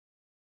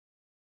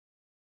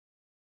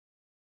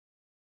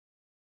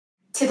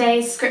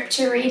Today's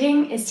scripture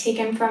reading is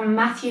taken from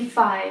Matthew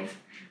 5,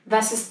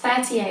 verses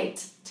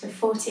 38 to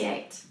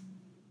 48.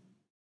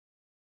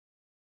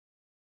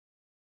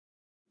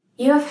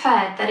 You have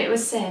heard that it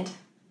was said,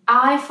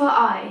 eye for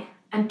eye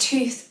and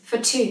tooth for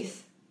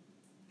tooth.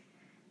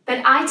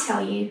 But I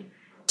tell you,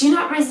 do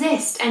not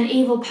resist an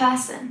evil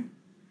person.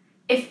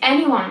 If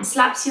anyone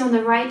slaps you on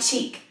the right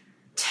cheek,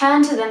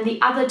 turn to them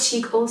the other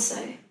cheek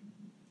also.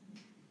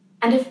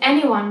 And if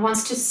anyone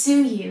wants to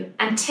sue you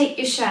and take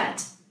your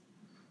shirt,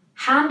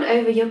 hand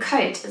over your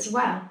coat as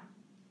well.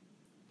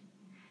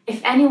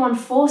 If anyone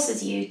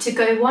forces you to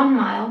go 1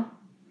 mile,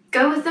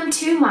 go with them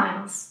 2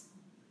 miles.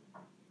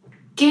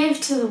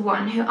 Give to the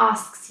one who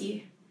asks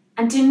you,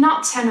 and do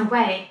not turn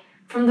away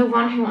from the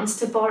one who wants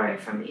to borrow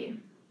from you.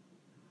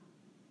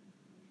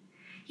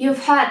 You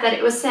have heard that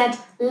it was said,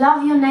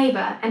 love your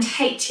neighbor and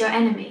hate your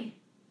enemy.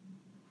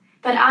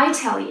 But I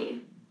tell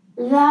you,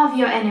 love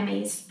your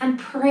enemies and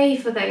pray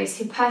for those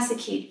who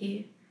persecute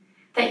you,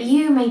 that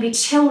you may be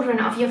children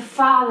of your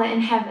Father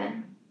in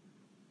heaven.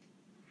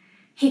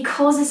 He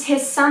causes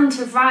his sun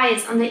to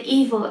rise on the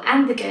evil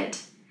and the good,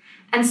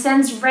 and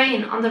sends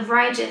rain on the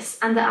righteous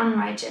and the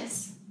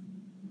unrighteous.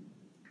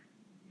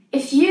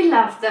 If you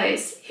love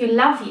those who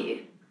love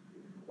you,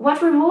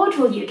 what reward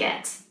will you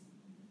get?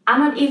 Are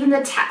not even the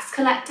tax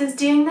collectors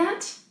doing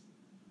that?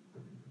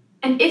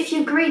 And if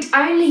you greet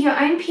only your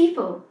own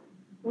people,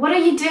 what are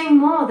you doing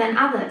more than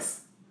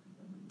others?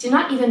 Do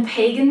not even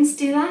pagans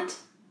do that?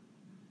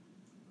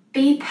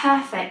 Be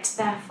perfect,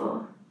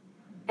 therefore,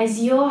 as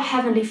your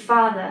heavenly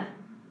Father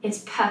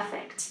is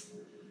perfect.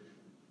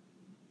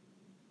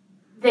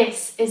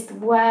 This is the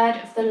word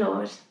of the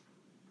Lord.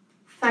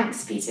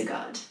 Thanks be to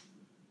God.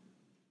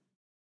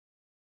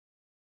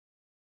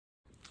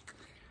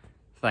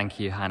 Thank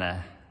you,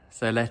 Hannah.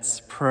 So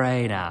let's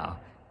pray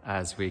now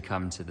as we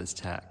come to this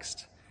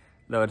text.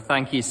 Lord,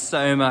 thank you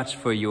so much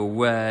for your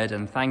word,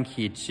 and thank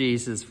you,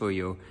 Jesus, for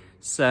your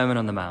Sermon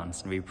on the Mount.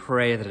 And we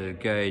pray that it would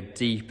go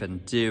deep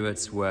and do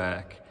its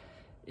work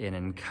in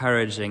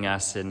encouraging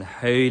us in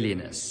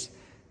holiness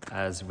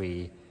as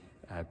we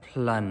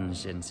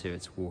plunge into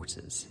its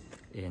waters.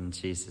 In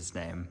Jesus'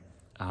 name,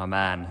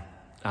 amen.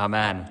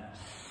 Amen.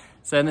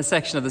 So in this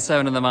section of the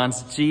Sermon on the Mount,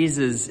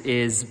 Jesus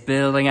is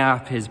building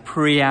up his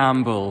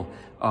preamble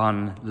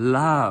on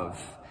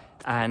love.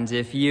 And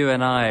if you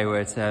and I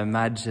were to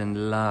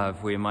imagine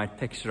love, we might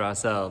picture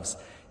ourselves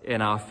in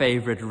our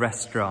favorite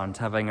restaurant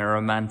having a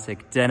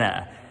romantic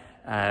dinner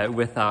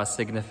with our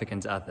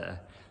significant other.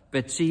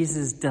 But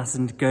Jesus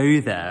doesn't go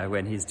there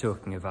when he's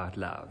talking about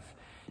love.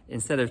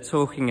 Instead of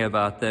talking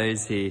about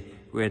those who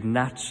we'd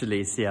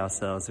naturally see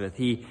ourselves with,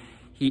 he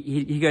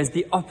goes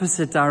the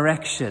opposite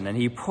direction, and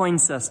he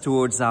points us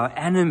towards our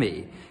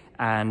enemy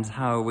and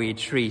how we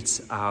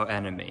treat our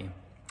enemy.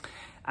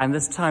 And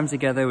this time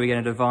together, we're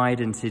going to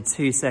divide into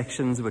 2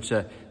 sections, which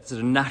are sort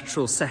of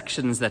natural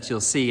sections that you'll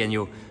see in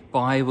your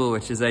Bible,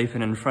 which is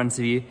open in front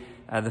of you.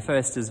 The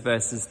first is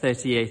verses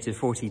 38 to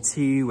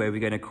 42, where we're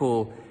going to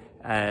call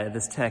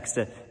this text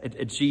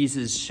a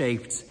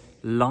Jesus-shaped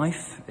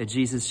life, a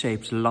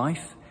Jesus-shaped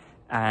life.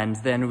 And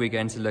then we're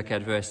going to look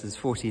at verses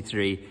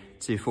 43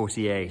 to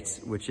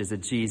 48, which is a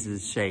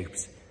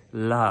Jesus-shaped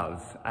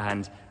love.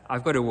 And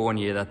I've got to warn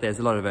you that there's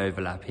a lot of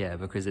overlap here,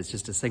 because it's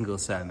just a single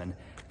sermon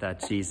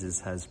that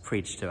Jesus has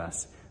preached to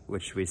us,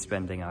 which we're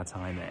spending our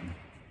time in.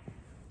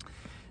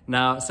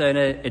 Now, so in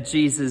a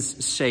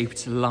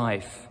Jesus-shaped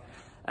life,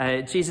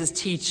 Jesus'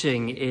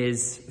 teaching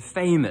is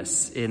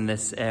famous in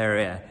this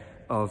area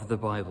of the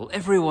Bible.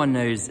 Everyone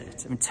knows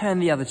it. I mean, turn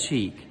the other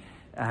cheek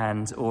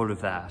and all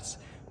of that.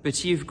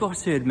 But you've got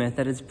to admit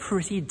that it's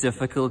pretty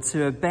difficult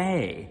to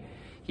obey.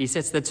 He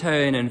sets the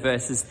tone in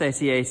verses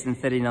 38 and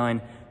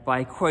 39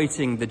 by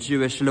quoting the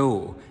Jewish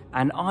law,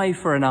 an eye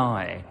for an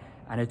eye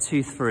and a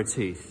tooth for a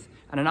tooth.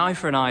 And an eye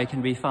for an eye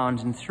can be found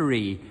in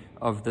 3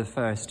 of the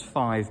first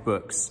 5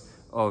 books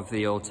of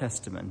the Old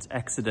Testament,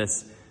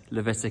 Exodus,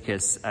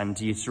 Leviticus, and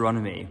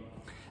Deuteronomy.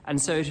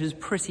 And so it was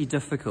pretty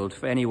difficult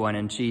for anyone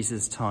in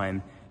Jesus'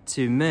 time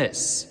to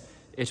miss.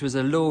 It was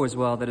a law as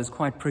well that is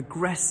quite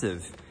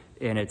progressive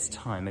in its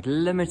time. It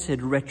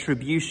limited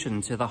retribution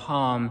to the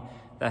harm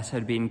that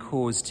had been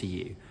caused to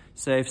you.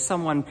 So if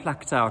someone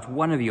plucked out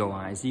one of your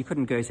eyes, you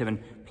couldn't go to him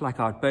and pluck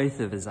out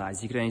both of his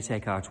eyes. You could only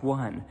take out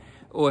one.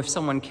 Or if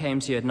someone came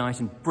to you at night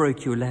and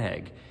broke your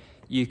leg,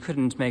 you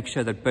couldn't make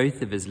sure that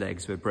both of his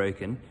legs were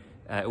broken,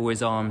 or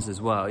his arms as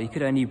well. You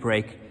could only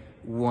break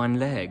one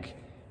leg.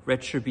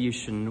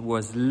 Retribution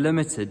was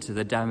limited to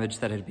the damage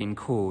that had been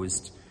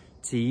caused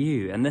to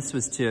you. And this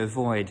was to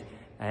avoid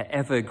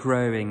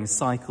ever-growing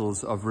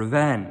cycles of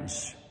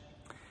revenge.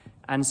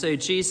 And so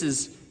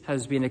Jesus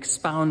has been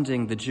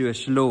expounding the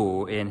Jewish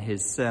law in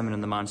his Sermon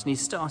on the Mount, and he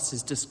starts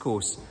his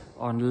discourse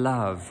on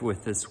love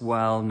with this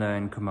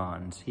well-known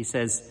command. He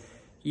says,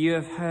 "You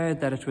have heard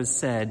that it was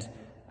said,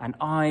 an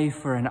eye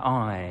for an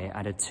eye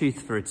and a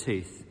tooth for a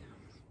tooth.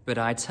 But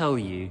I tell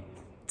you,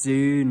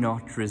 do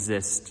not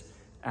resist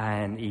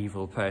an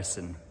evil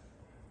person."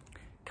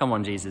 Come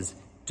on, Jesus.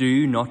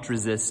 Do not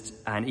resist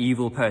an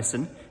evil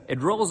person.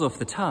 It rolls off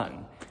the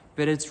tongue,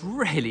 but it's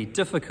really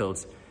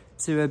difficult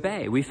to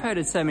obey. We've heard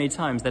it so many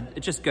times that it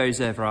just goes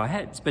over our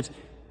heads. But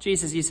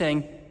Jesus is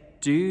saying,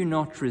 do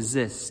not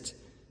resist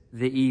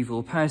the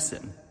evil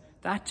person.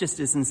 That just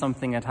isn't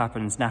something that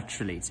happens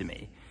naturally to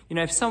me.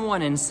 If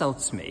someone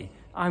insults me,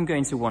 I'm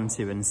going to want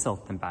to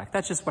insult them back.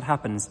 That's just what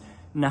happens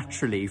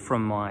naturally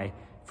from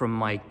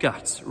my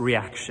gut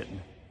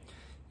reaction.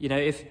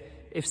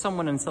 If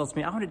someone insults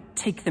me, I want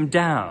to take them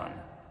down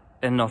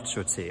a notch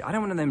or two. I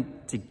don't want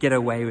them to get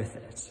away with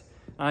it.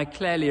 I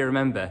clearly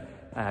remember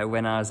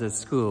when I was at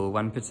school,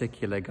 one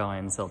particular guy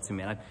insulted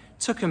me, and I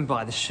took him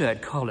by the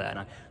shirt collar and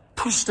I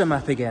pushed him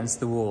up against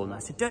the wall, and I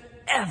said, don't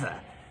ever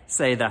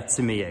say that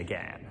to me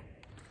again.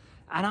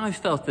 And I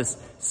felt this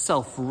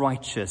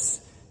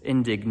self-righteous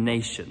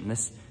indignation,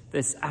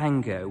 this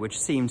anger which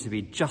seemed to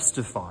be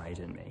justified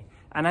in me.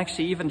 And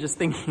actually, even just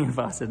thinking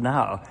about it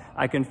now,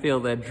 I can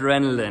feel the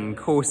adrenaline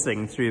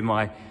coursing through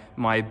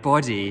my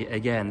body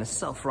again, the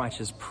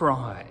self-righteous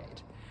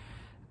pride.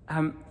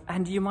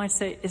 And you might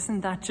say,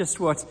 isn't that just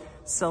what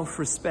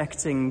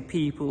self-respecting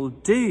people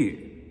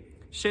do?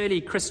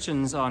 Surely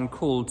Christians aren't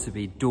called to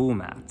be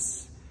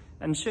doormats.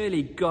 And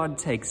surely God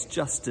takes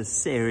justice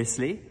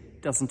seriously,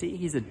 doesn't he?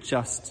 He's a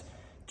just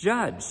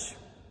judge.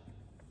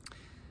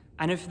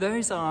 And if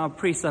those are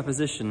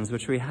presuppositions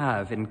which we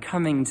have in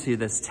coming to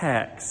this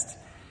text,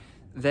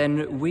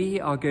 then we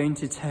are going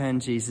to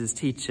turn Jesus'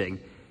 teaching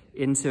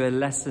into a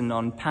lesson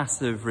on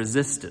passive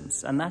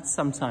resistance. And that's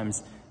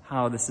sometimes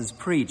how this is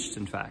preached,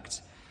 in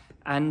fact.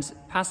 And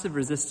passive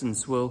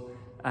resistance will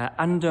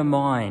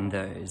undermine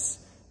those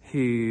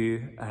who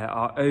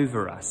are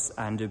over us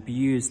and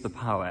abuse the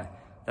power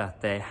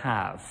that they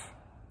have.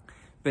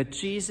 But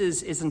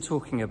Jesus isn't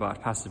talking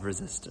about passive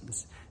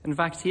resistance. In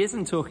fact, he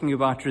isn't talking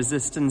about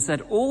resistance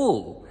at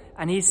all.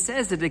 And he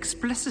says it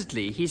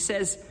explicitly. He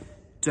says,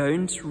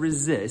 don't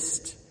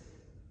resist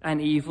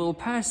an evil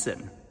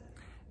person.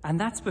 And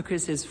that's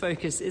because his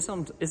focus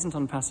isn't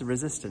on passive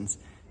resistance.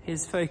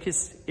 His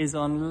focus is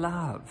on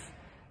love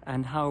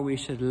and how we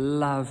should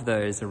love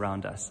those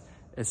around us,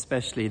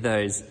 especially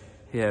those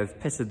who have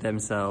pitted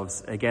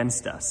themselves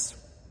against us.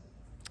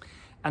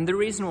 And the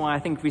reason why I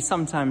think we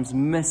sometimes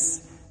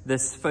miss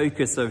this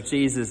focus of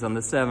Jesus on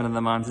the Sermon on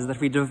the Mount is that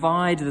we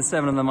divide the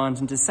Sermon on the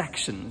Mount into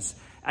sections,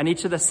 and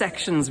each of the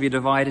sections we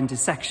divide into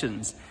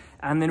sections,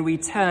 and then we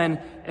turn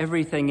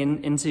everything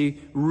into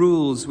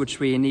rules which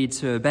we need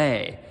to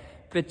obey.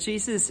 But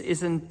Jesus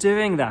isn't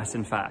doing that,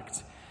 in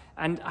fact.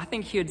 And I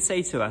think he would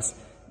say to us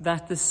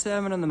that the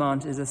Sermon on the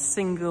Mount is a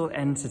single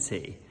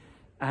entity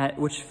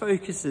which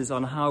focuses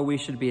on how we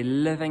should be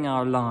living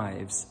our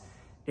lives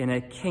in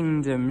a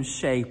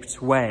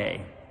kingdom-shaped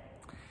way.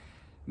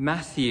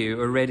 Matthew,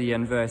 already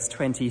in verse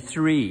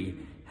 23,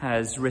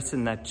 has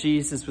written that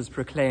Jesus was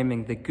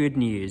proclaiming the good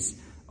news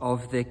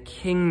of the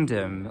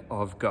kingdom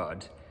of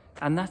God.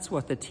 And that's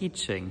what the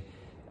teaching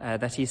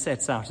that he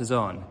sets out is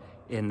on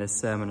in the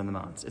Sermon on the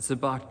Mount. It's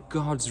about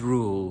God's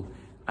rule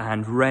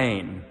and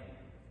reign.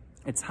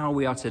 It's how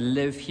we are to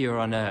live here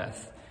on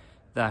earth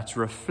that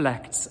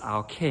reflects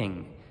our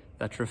King,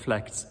 that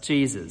reflects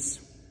Jesus.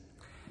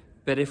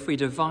 But if we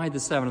divide the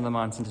Sermon on the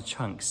Mount into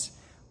chunks,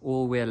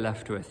 all we're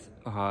left with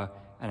are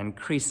an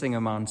increasing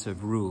amount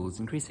of rules,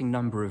 increasing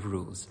number of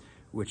rules,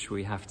 which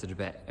we have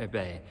to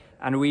obey.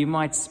 And we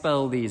might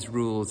spell these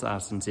rules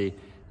out into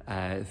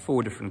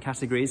 4 different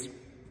categories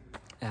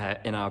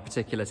in our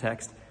particular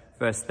text.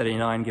 Verse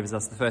 39 gives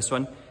us the first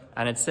one,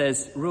 and it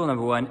says, rule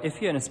number 1,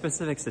 if you're in a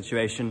specific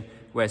situation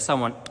where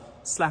someone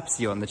slaps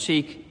you on the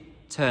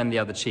cheek, turn the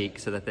other cheek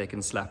so that they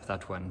can slap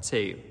that one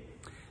too.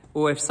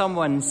 Or if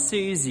someone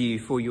sues you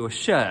for your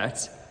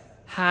shirt,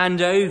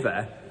 hand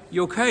over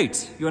your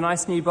coat, your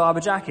nice new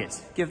Barbour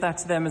jacket. Give that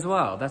to them as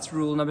well. That's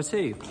rule number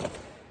 2.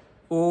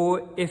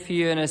 Or if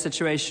you're in a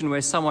situation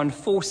where someone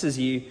forces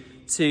you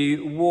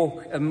to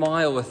walk a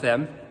mile with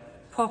them,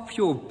 pop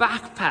your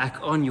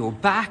backpack on your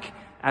back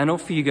and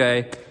off you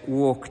go,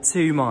 walk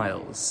 2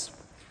 miles.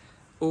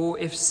 Or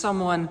if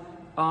someone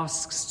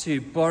asks to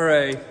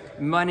borrow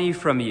money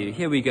from you,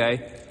 here we go,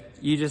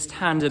 you just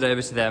hand it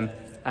over to them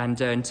and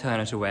don't turn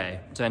it away.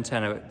 Don't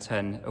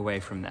turn away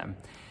from them.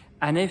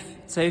 And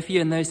if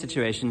you're in those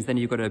situations, then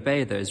you've got to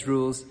obey those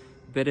rules.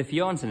 But if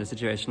you aren't in a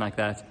situation like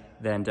that,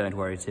 then don't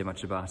worry too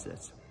much about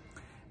it.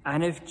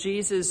 And if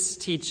Jesus'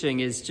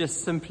 teaching is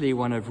just simply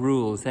one of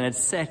rules, then it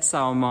sets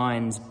our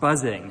minds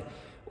buzzing.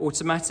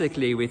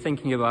 Automatically, we're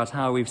thinking about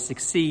how we've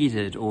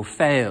succeeded or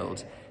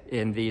failed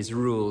in these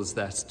rules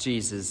that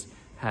Jesus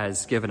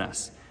has given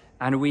us.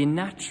 And we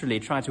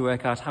naturally try to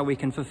work out how we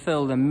can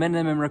fulfill the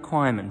minimum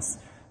requirements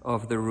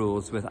of the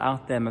rules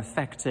without them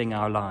affecting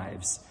our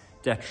lives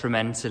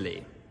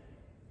detrimentally.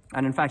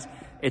 And in fact,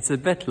 it's a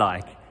bit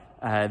like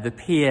the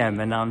PM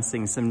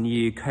announcing some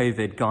new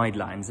COVID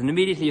guidelines. And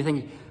immediately you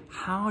think,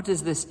 how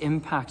does this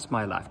impact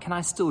my life? Can I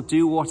still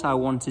do what I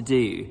want to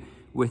do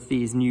with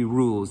these new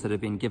rules that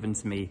have been given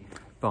to me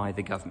by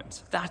the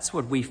government? That's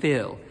what we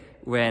feel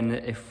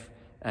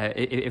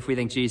if we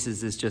think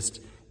Jesus is just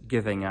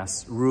giving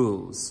us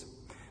rules.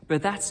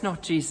 But that's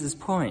not Jesus'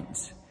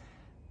 point.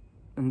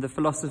 And the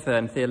philosopher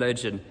and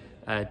theologian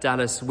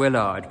Dallas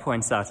Willard,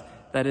 points out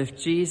that if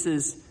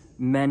Jesus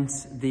meant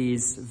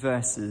these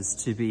verses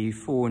to be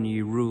 4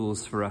 new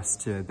rules for us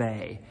to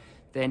obey,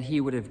 then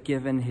he would have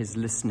given his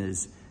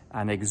listeners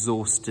an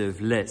exhaustive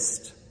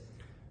list.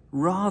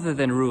 Rather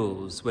than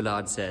rules,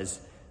 Willard says,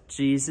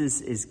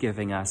 Jesus is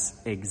giving us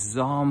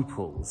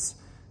examples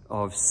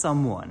of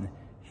someone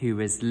who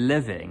is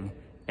living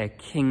a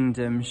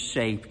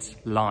kingdom-shaped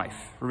life.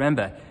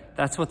 Remember,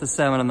 that's what the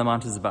Sermon on the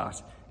Mount is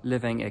about,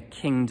 living a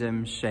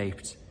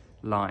kingdom-shaped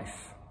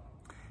life.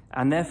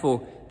 And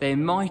therefore, there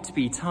might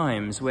be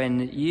times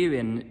when you,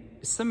 in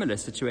a similar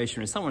situation,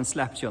 when someone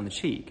slapped you on the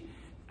cheek,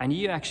 and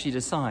you actually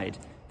decide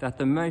that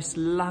the most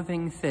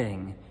loving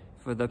thing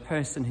for the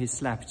person who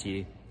slapped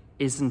you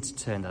isn't to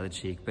turn the other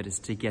cheek, but is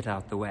to get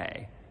out the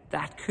way.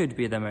 That could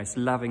be the most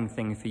loving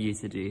thing for you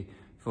to do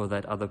for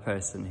that other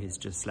person who's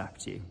just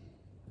slapped you.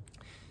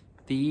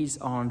 These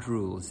aren't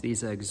rules,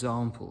 these are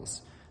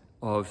examples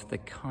of the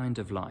kind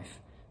of life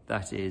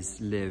that is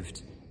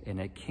lived in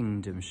a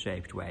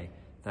kingdom-shaped way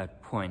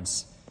that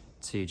points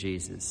to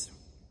Jesus.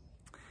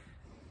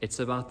 It's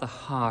about the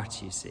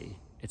heart, you see.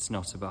 It's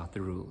not about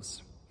the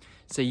rules.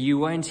 So you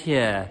won't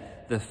hear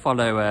the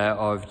follower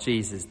of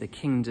Jesus, the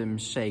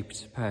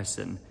kingdom-shaped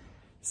person,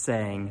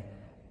 saying,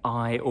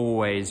 I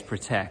always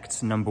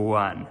protect number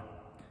 1,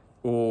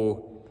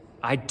 or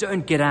I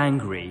don't get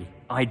angry,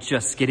 I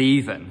just get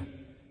even,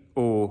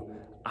 or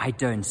I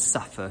don't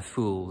suffer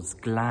fools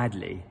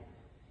gladly.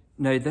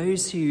 No,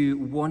 those who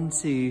want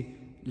to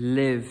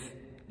live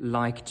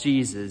like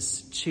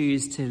Jesus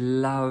choose to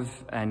love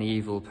an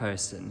evil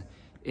person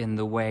in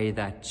the way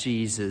that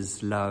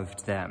Jesus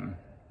loved them.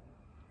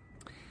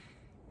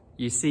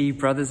 You see,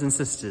 brothers and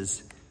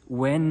sisters,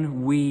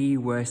 when we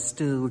were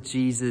still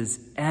Jesus'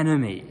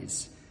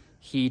 enemies,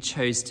 he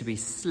chose to be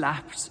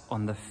slapped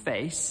on the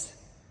face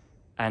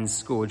and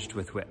scourged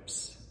with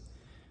whips.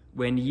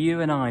 When you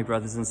and I,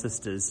 brothers and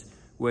sisters,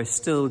 were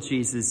still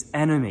Jesus'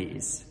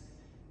 enemies,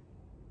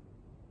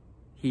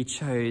 he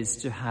chose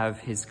to have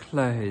his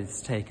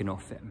clothes taken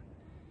off him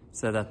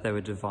so that they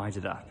were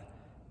divided up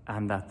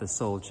and that the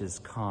soldiers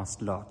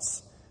cast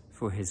lots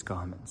for his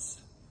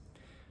garments.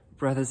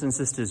 Brothers and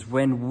sisters,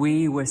 when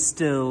we were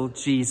still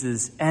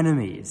Jesus'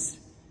 enemies,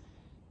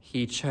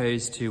 he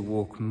chose to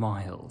walk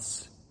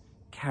miles,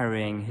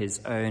 carrying his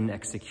own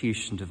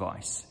execution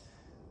device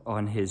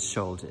on his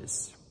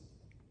shoulders.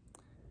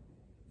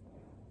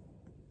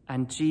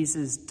 And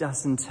Jesus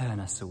doesn't turn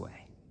us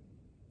away.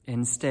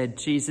 Instead,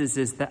 Jesus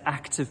is the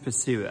active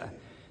pursuer,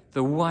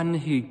 the one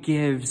who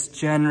gives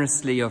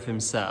generously of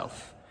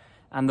himself,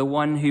 and the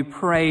one who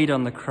prayed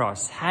on the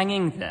cross,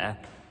 hanging there,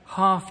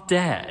 half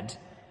dead,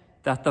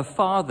 that the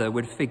Father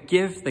would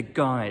forgive the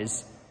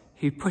guys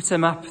who put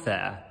him up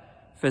there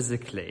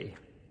physically.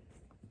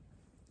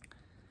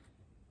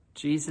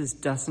 Jesus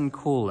doesn't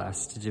call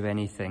us to do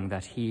anything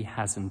that he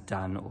hasn't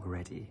done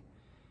already.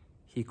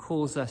 He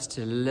calls us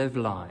to live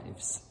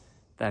lives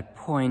that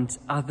point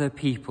other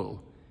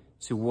people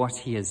to what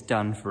he has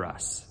done for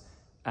us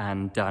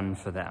and done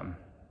for them.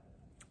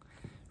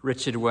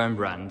 Richard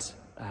Wurmbrand,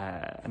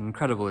 an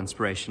incredible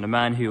inspiration, a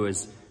man who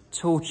was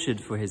tortured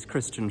for his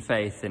Christian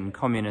faith in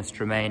communist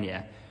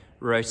Romania,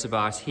 wrote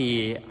about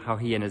how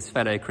he and his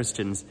fellow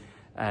Christians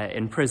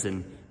in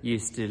prison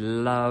used to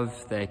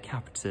love their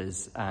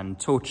captors and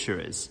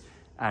torturers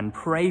and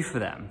pray for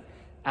them.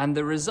 And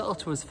the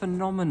result was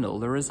phenomenal.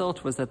 The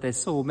result was that they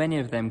saw many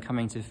of them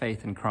coming to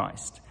faith in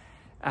Christ.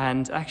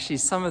 And actually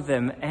some of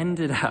them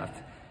ended up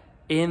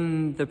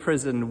in the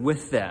prison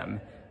with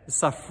them,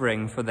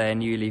 suffering for their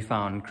newly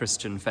found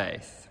Christian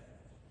faith.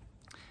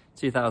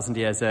 2,000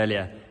 years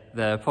earlier,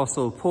 the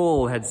Apostle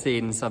Paul had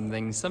seen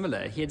something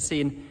similar. He had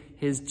seen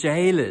his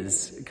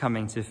jailers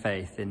coming to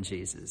faith in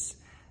Jesus.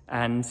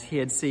 And he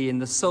had seen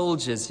the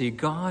soldiers who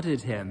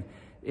guarded him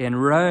in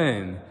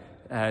Rome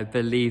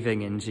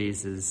believing in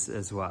Jesus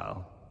as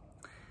well.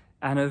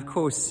 And of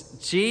course,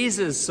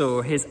 Jesus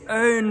saw his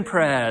own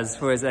prayers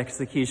for his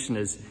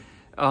executioners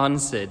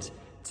answered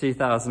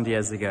 2,000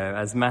 years ago,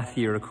 as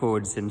Matthew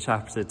records in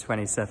chapter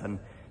 27,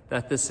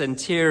 that the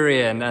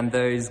centurion and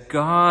those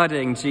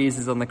guarding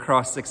Jesus on the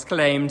cross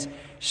exclaimed,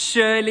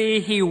 "Surely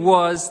he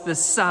was the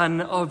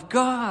Son of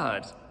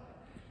God."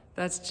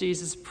 That's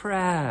Jesus'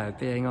 prayer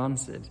being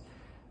answered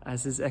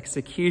as his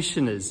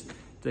executioners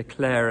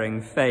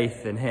declaring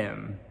faith in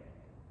him.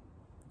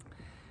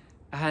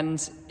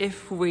 And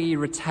if we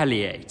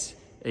retaliate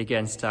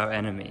against our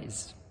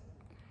enemies,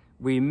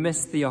 we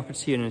miss the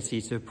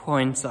opportunity to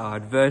point our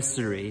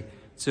adversary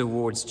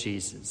towards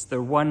Jesus,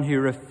 the one who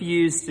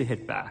refused to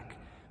hit back,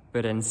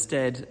 but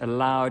instead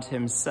allowed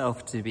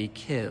himself to be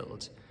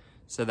killed,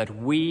 so that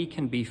we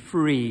can be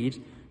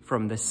freed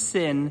from the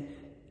sin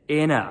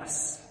in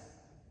us,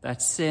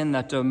 that sin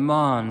that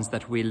demands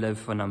that we live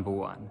for number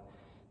one,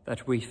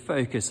 that we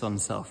focus on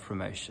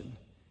self-promotion.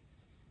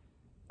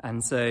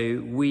 And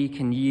so we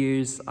can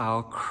use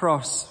our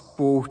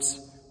cross-bought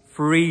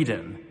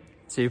freedom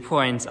to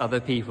point other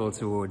people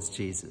towards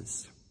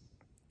Jesus.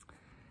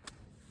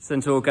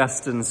 St.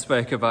 Augustine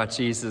spoke about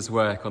Jesus'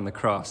 work on the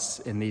cross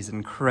in these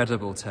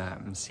incredible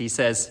terms. He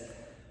says,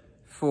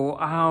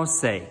 For our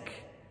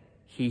sake,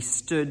 he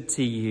stood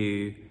to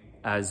you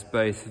as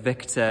both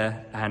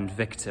victor and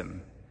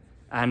victim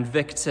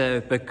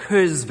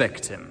because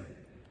victim.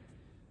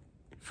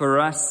 For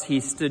us, he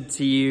stood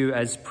to you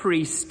as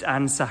priest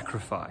and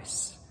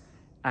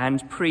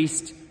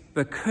priest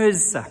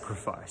because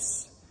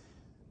sacrifice,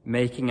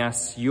 making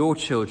us your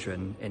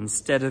children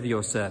instead of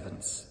your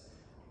servants,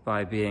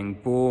 by being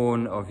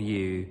born of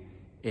you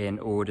in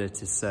order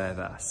to serve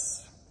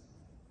us.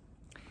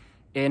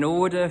 In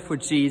order for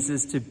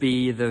Jesus to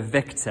be the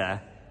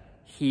victor,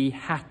 he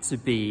had to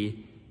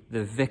be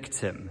the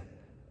victim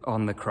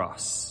on the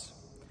cross.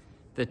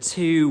 The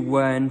two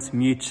weren't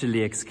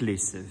mutually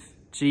exclusive.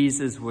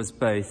 Jesus was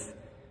both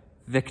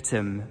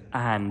victim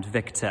and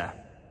victor.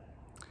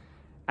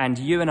 And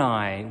you and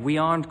I, we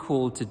aren't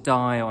called to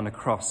die on a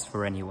cross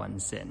for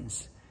anyone's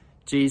sins.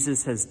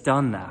 Jesus has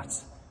done that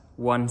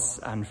once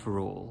and for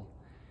all.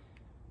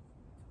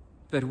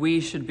 But we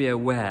should be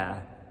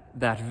aware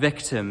that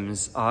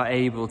victims are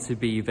able to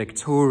be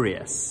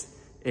victorious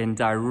in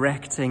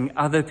directing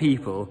other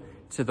people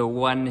to the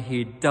one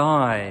who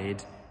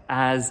died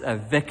as a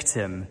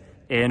victim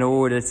in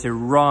order to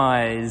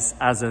rise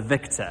as a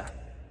victor.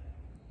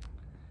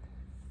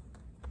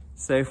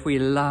 So if we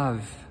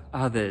love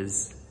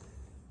others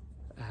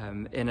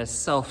in a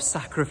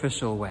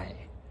self-sacrificial way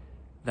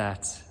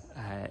that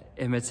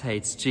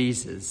imitates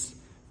Jesus,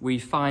 we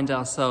find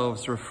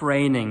ourselves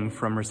refraining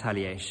from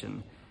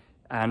retaliation,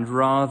 and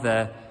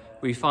rather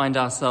we find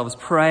ourselves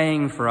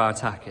praying for our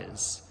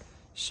attackers,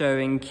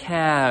 showing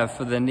care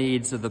for the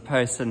needs of the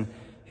person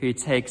who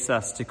takes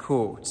us to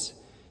court,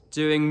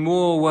 doing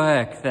more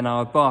work than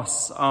our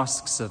boss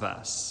asks of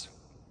us,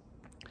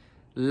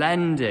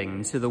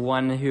 lending to the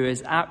one who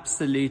has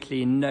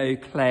absolutely no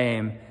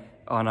claim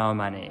on our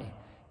money,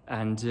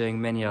 and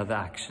doing many other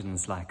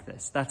actions like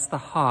this. That's the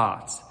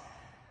heart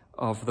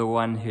of the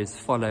one who's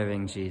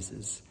following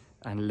Jesus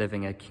and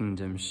living a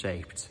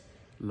kingdom-shaped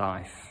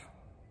life.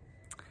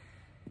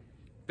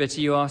 But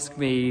you ask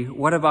me,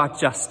 what about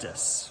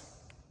justice?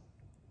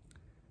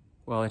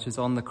 Well, it was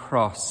on the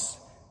cross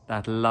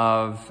that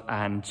love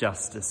and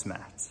justice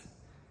met.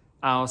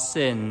 Our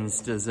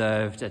sins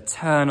deserved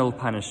eternal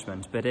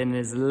punishment, but in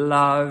his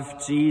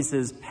love,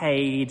 Jesus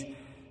paid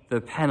the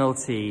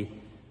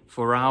penalty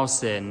for our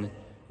sin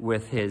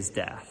with his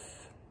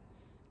death.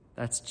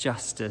 That's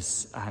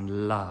justice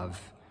and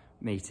love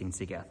meeting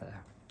together.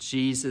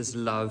 Jesus'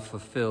 love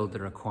fulfilled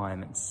the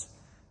requirements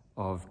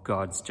of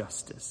God's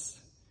justice.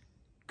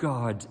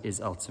 God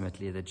is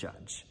ultimately the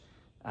judge,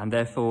 and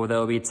therefore there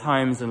will be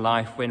times in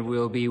life when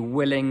we'll be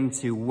willing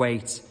to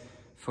wait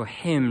for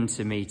him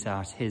to mete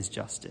out his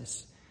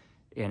justice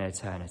in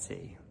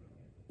eternity.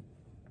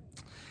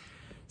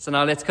 So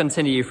now let's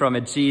continue from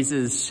a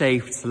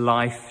Jesus-shaped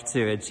life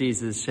to a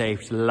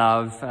Jesus-shaped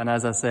love. And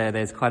as I say,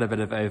 there's quite a bit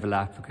of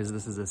overlap because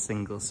this is a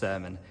single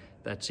sermon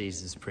that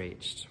Jesus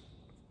preached.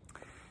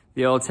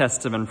 The Old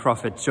Testament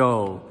prophet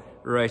Joel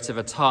wrote of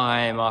a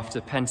time after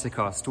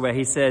Pentecost where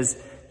he says,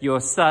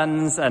 "Your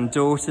sons and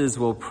daughters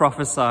will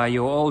prophesy,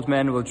 your old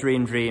men will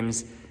dream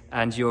dreams,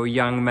 and your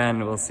young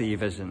men will see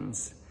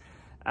visions."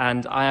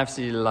 And I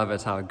absolutely love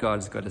it how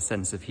God's got a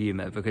sense of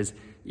humor, because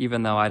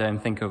even though I don't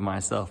think of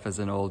myself as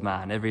an old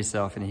man, every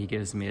so often he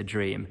gives me a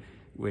dream,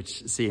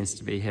 which seems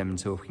to be him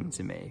talking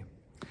to me.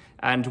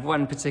 And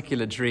one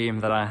particular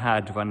dream that I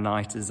had one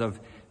night is of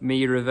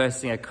me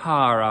reversing a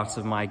car out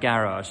of my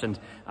garage, and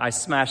I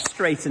smashed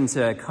straight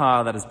into a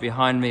car that is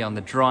behind me on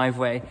the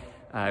driveway,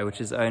 which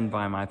is owned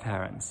by my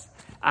parents.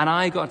 And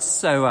I got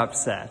so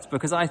upset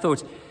because I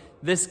thought,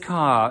 this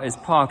car is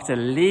parked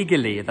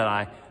illegally that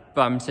I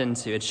bumped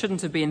into. It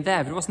shouldn't have been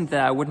there. If it wasn't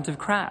there, I wouldn't have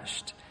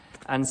crashed.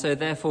 And so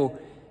therefore,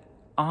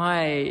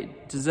 I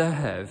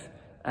deserve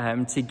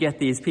to get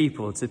these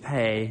people to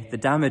pay the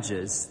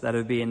damages that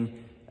have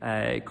been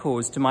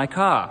caused to my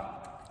car.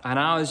 And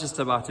I was just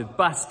about to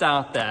bust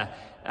out there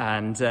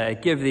and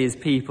give these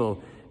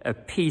people a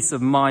piece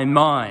of my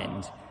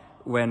mind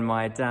when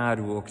my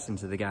dad walked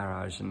into the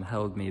garage and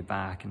held me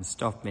back and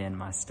stopped me in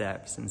my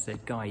steps and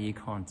said, "Guy, you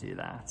can't do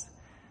that.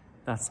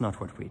 That's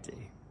not what we do."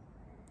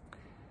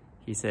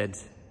 He said,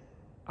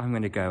 "I'm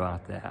going to go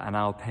out there and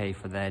I'll pay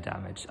for their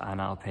damage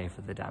and I'll pay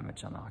for the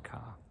damage on our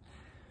car."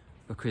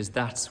 Because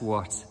that's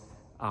what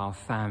our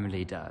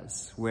family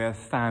does. We're a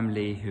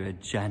family who are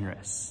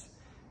generous,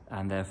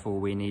 and therefore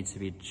we need to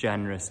be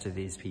generous to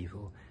these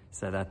people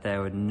so that they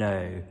would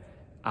know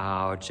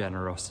our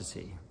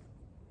generosity.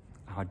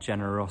 Our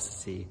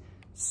generosity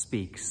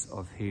speaks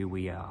of who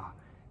we are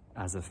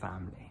as a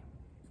family.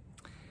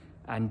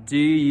 And do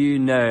you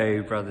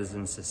know, brothers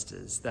and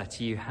sisters, that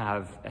you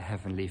have a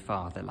heavenly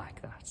Father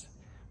like that,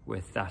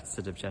 with that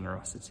sort of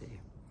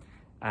generosity?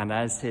 And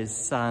as his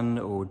son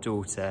or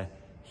daughter,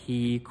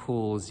 he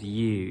calls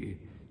you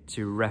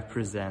to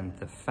represent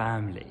the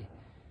family,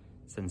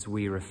 since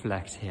we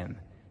reflect him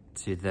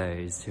to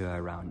those who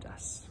are around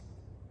us.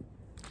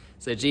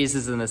 So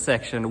Jesus in this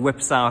section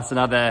whips out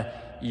another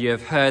 "you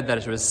have heard that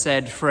it was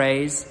said"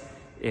 phrase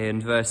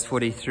in verse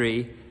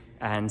 43.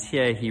 And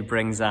here he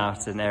brings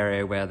out an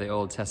area where the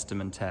Old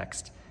Testament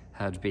text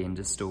had been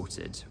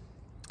distorted.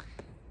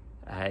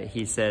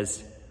 He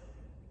says,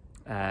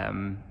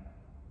 they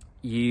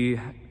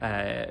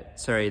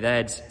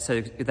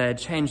had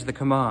changed the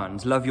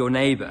command, love your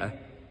neighbor,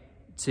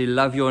 to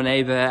love your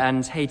neighbor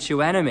and hate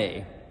your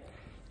enemy.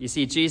 You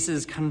see,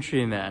 Jesus'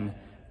 countrymen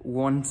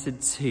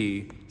wanted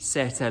to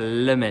set a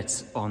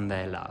limit on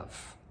their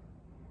love.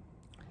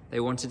 They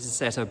wanted to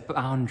set a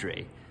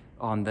boundary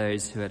on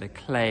those who had a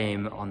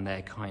claim on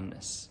their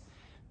kindness.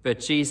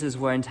 But Jesus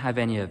won't have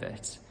any of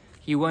it.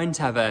 He won't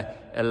have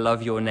a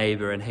love your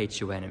neighbor and hate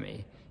your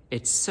enemy.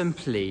 It's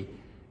simply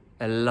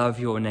a love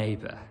your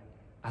neighbor.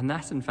 And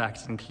that, in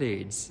fact,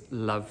 includes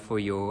love for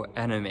your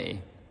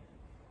enemy.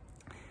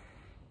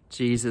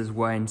 Jesus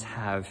won't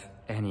have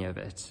any of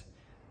it.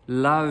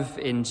 Love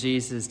in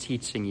Jesus'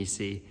 teaching, you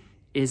see,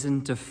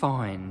 isn't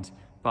defined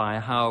by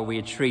how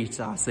we treat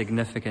our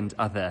significant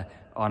other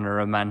on a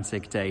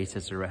romantic date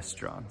at a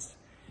restaurant.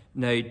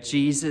 No,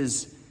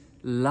 Jesus'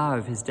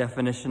 love, his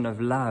definition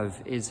of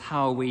love, is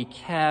how we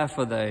care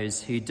for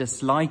those who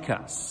dislike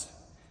us,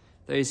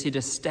 those who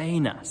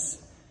disdain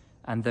us,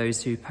 and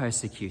those who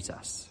persecute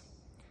us.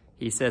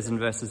 He says in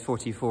verses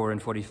 44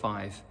 and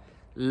 45,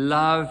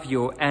 love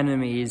your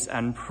enemies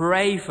and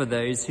pray for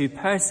those who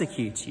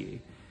persecute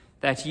you,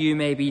 that you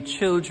may be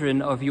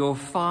children of your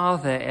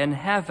Father in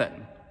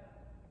heaven.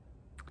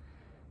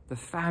 The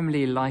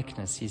family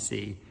likeness, you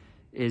see,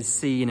 is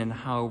seen in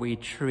how we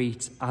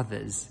treat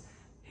others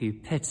who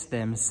pit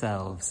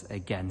themselves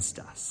against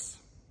us.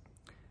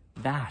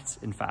 That,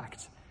 in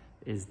fact,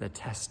 is the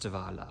test of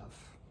our love.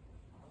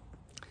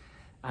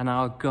 And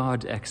our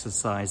God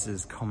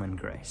exercises common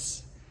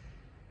grace.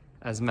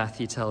 As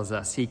Matthew tells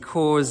us, he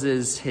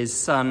causes his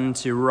sun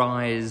to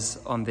rise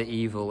on the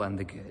evil and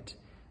the good,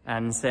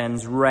 and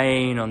sends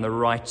rain on the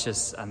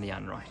righteous and the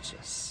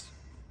unrighteous.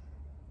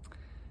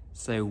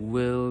 So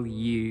will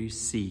you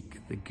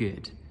seek the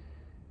good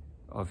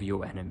of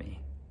your enemy,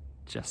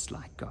 just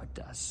like God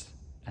does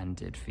and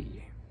did for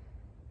you?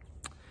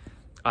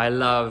 I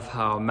love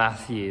how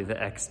Matthew,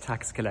 the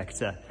ex-tax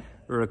collector,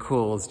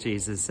 recalls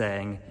Jesus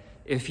saying,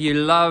 if you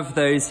love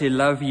those who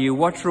love you,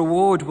 what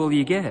reward will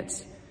you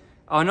get?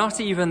 Are not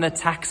even the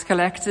tax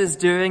collectors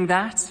doing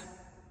that?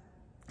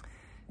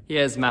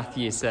 Here's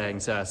Matthew saying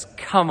to us,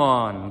 come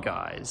on,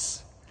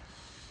 guys.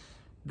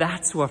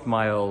 That's what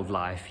my old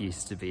life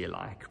used to be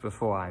like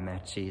before I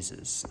met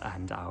Jesus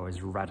and I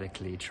was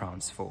radically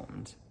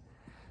transformed.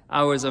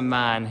 I was a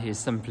man who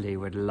simply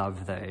would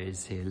love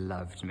those who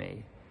loved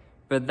me.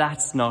 But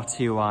that's not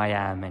who I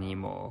am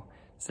anymore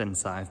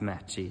since I've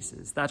met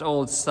Jesus. That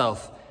old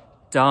self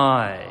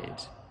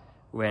died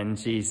when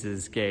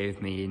Jesus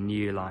gave me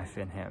new life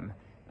in him,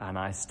 and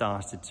I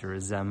started to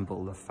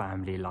resemble the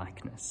family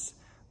likeness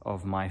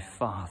of my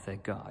Father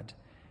God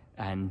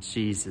and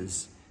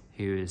Jesus,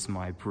 who is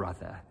my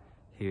brother,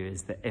 who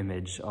is the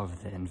image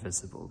of the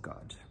invisible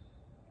God.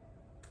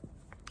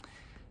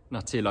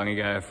 Not too long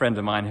ago, a friend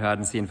of mine who I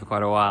hadn't seen for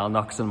quite a while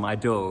knocks on my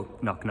door,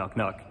 knock, knock,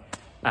 knock.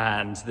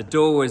 And the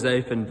door was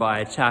opened by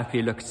a chap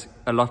who looked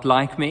a lot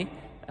like me,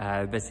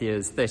 but he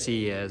was 30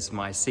 years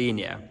my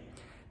senior.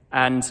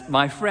 And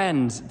my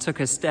friend took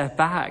a step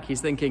back. He's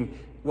thinking,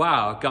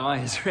 wow, Guy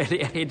has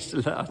really aged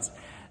a lot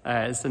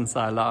since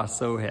I last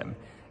saw him.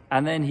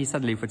 And then he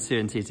suddenly put two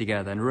and two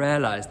together and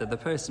realized that the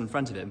person in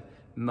front of him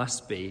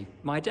must be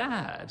my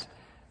dad,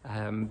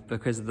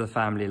 because of the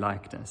family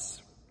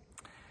likeness.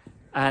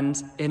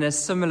 And in a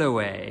similar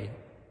way,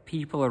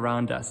 people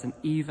around us and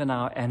even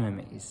our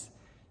enemies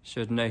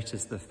should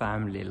notice the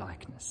family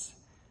likeness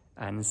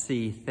and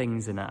see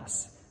things in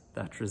us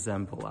that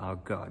resemble our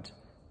God,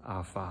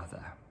 our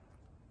Father.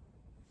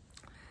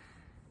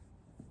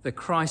 The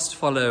Christ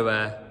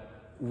follower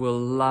will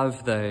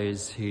love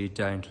those who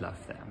don't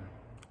love them,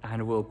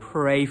 and will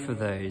pray for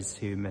those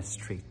who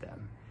mistreat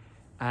them,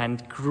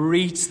 and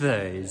greet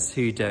those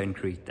who don't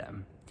greet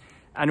them.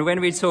 And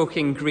when we're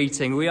talking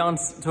greeting, we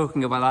aren't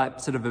talking about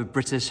that sort of a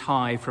British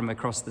hi from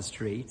across the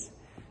street.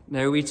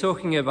 No, we're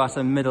talking about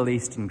a Middle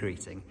Eastern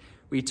greeting.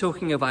 We're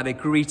talking about a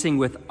greeting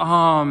with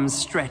arms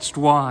stretched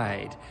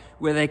wide,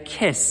 with a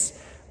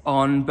kiss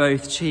on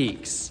both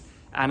cheeks,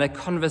 and a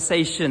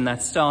conversation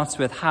that starts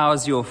with,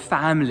 how's your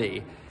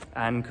family,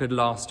 and could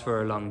last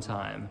for a long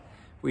time.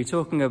 We're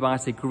talking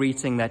about a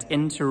greeting that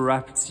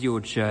interrupts your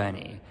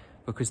journey,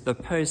 because the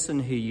person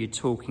who you're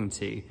talking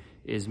to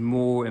is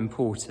more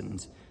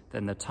important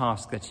than the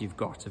task that you've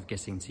got of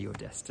getting to your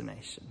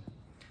destination.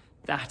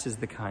 That is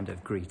the kind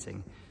of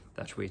greeting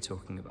that we're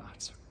talking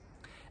about.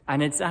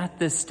 And it's at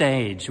this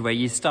stage where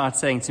you start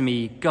saying to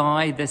me,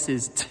 Guy, this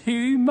is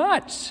too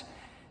much.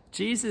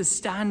 Jesus'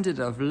 standard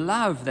of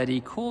love that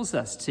he calls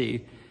us to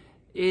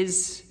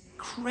is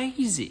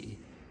crazy.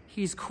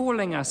 He's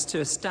calling us to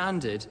a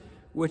standard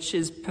which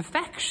is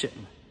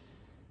perfection.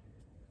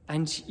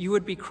 And you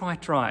would be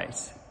quite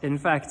right. In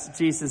fact,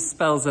 Jesus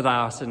spells it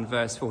out in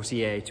verse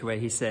 48, where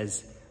he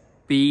says,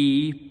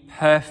 be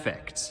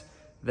perfect,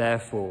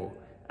 therefore,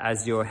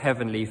 as your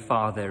heavenly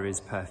Father is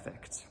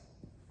perfect.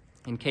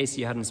 In case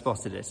you hadn't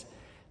spotted it,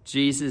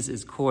 Jesus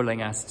is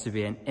calling us to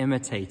be an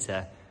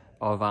imitator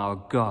of our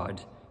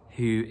God,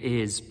 who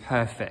is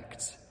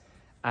perfect.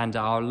 And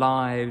our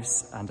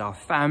lives and our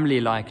family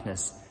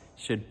likeness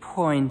should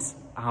point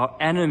our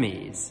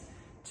enemies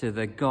to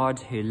the God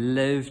who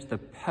lived the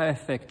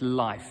perfect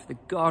life, the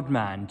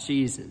God-man,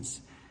 Jesus,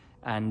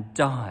 and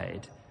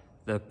died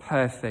the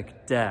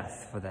perfect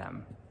death for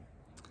them.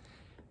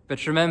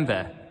 But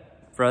remember,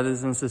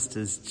 brothers and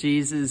sisters,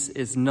 Jesus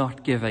is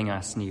not giving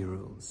us new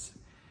rules.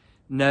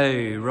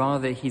 No,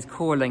 rather he's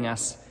calling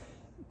us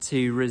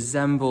to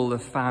resemble the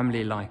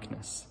family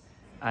likeness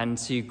and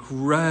to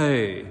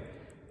grow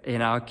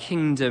in our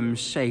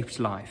kingdom-shaped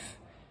life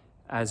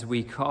as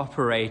we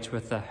cooperate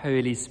with the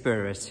Holy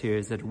Spirit who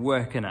is at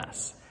work in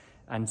us,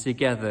 and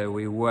together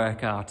we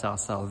work out our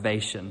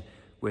salvation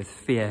with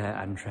fear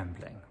and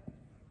trembling.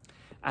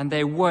 And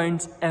there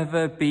won't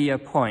ever be a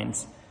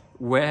point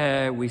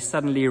where we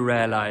suddenly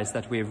realize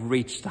that we've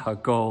reached our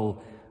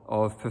goal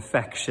of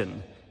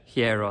perfection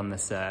here on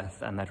this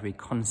earth and that we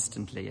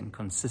constantly and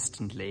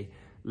consistently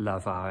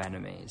love our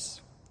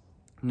enemies.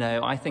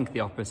 No, I think the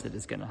opposite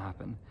is going to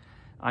happen.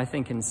 I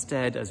think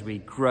instead, as we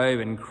grow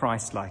in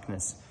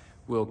Christ-likeness,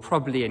 we'll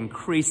probably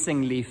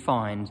increasingly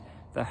find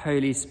the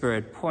Holy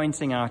Spirit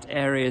pointing out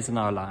areas in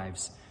our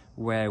lives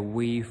where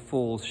we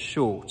fall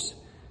short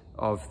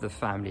of the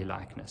family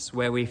likeness,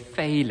 where we're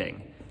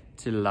failing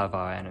to love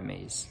our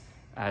enemies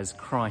as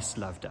Christ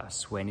loved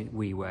us when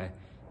we were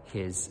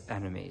his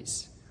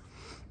enemies.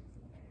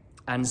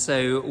 And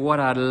so what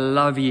I'd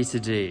love you to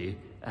do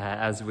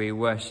as we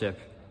worship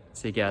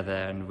together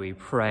and we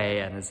pray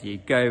and as you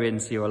go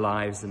into your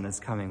lives in this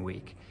coming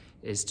week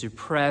is to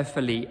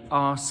prayerfully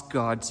ask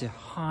God to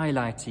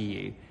highlight to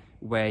you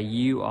where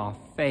you are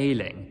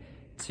failing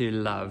to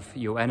love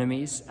your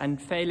enemies and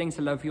failing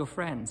to love your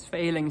friends,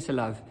 failing to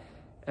love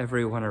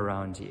everyone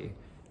around you,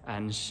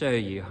 and show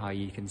you how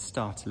you can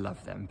start to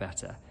love them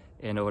better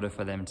in order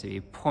for them to be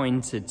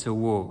pointed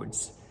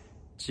towards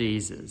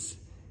Jesus,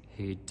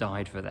 who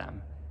died for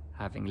them,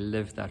 having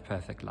lived that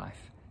perfect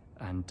life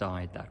and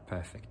died that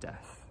perfect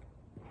death.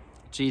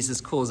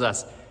 Jesus calls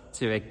us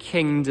to a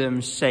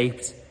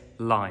kingdom-shaped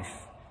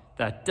life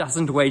that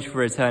doesn't wait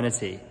for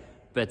eternity,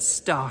 but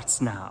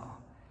starts now.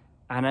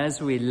 And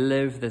as we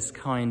live this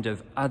kind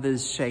of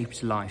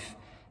others-shaped life,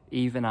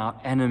 even our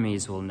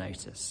enemies will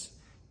notice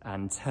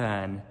and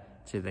turn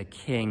to the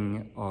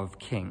King of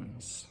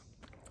Kings.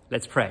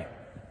 Let's pray.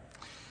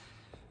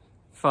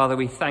 Father,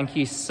 we thank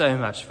you so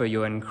much for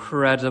your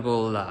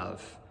incredible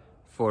love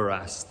for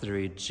us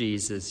through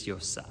Jesus, your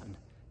Son.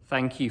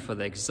 Thank you for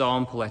the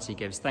example that he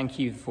gives. Thank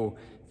you for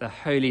the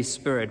Holy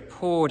Spirit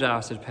poured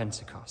out at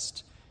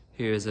Pentecost,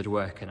 who is at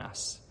work in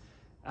us.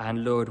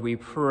 And Lord, we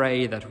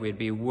pray that we'd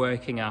be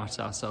working out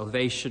our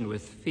salvation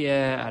with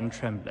fear and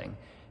trembling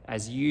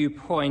as you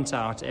point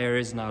out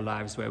areas in our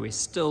lives where we're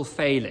still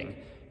failing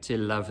to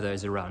love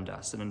those around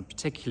us, and in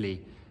particular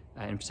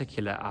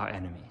our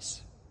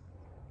enemies.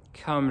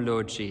 Come,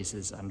 Lord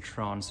Jesus, and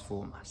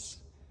transform us.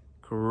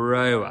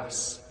 Grow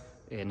us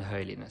in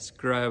holiness.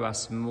 Grow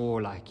us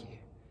more like you.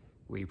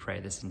 We pray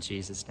this in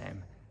Jesus'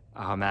 name.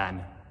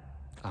 Amen.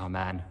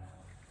 Amen.